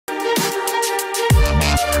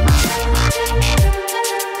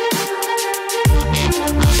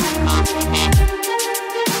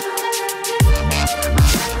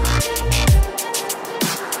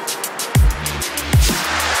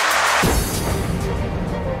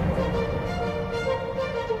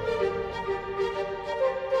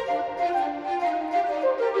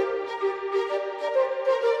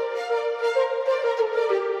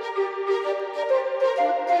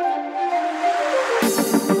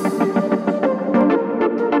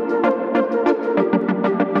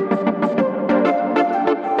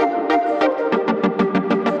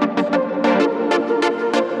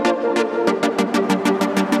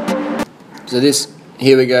this,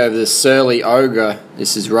 here we go, the Surly Ogre.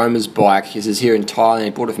 This is Roma's bike. This is here in Thailand. He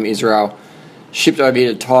bought it from Israel, shipped over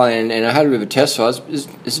here to Thailand, and I had a bit of a test ride.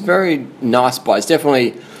 It's a very nice bike.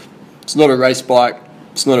 It's not a race bike.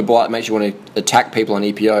 It's not a bike that makes you want to attack people on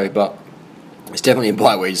EPO, but it's definitely a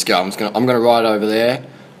bike where you just go, I'm gonna ride over there,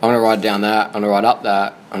 I'm gonna ride down that, I'm gonna ride up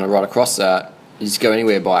that, I'm gonna ride across that. You just go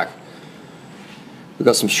anywhere bike. We've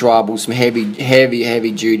got some Schwabel, some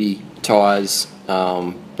heavy duty tyres.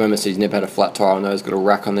 Burma says he's never had a flat tyre on those. Got a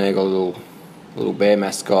rack on there, got a little bear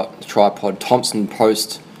mascot, tripod, Thompson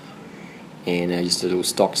post, and just a little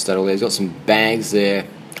stock saddle there. He's got some bags there.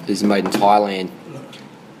 This is made in Thailand.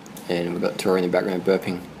 And we've got Tori in the background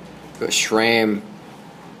burping. We've got SRAM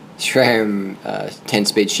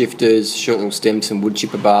 10-speed shifters, short little stems, some wood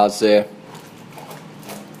chipper bars there.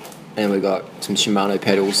 And we've got some Shimano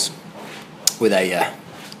pedals with a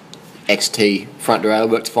XT front derailleur.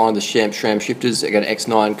 Worked fine with the SRAM shifters. I got an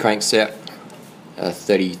X9 crankset,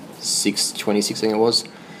 3626 I think it was.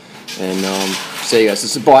 And so yeah, so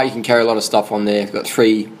it's a bike you can carry a lot of stuff on there. We've got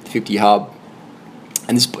 350 hub,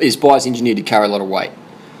 and this bike's engineered to carry a lot of weight.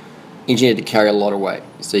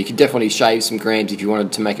 So you could definitely shave some grams if you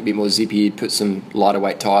wanted to make it a bit more zippy. You'd put some lighter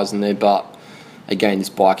weight tyres in there, but again, this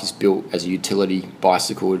bike is built as a utility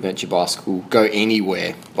bicycle, adventure bicycle, go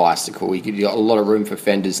anywhere bicycle. You got a lot of room for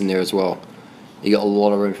fenders in there as well. You got a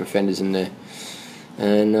lot of room for fenders in there.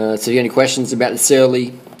 And so if you got any questions about the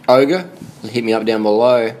Surly Ogre, hit me up down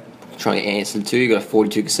below. I'm trying to answer them too. You got a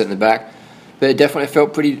 42 cassette in the back, but it definitely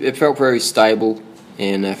felt very stable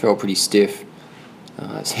and felt pretty stiff.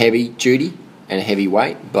 It's heavy duty and a heavy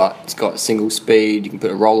weight, but it's got single speed. You can put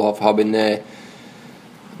a roll-off hub in there.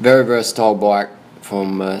 Very versatile bike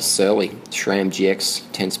from Surly. SRAM GX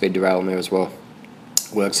 10-speed derailleur in there as well.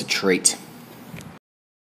 Works a treat.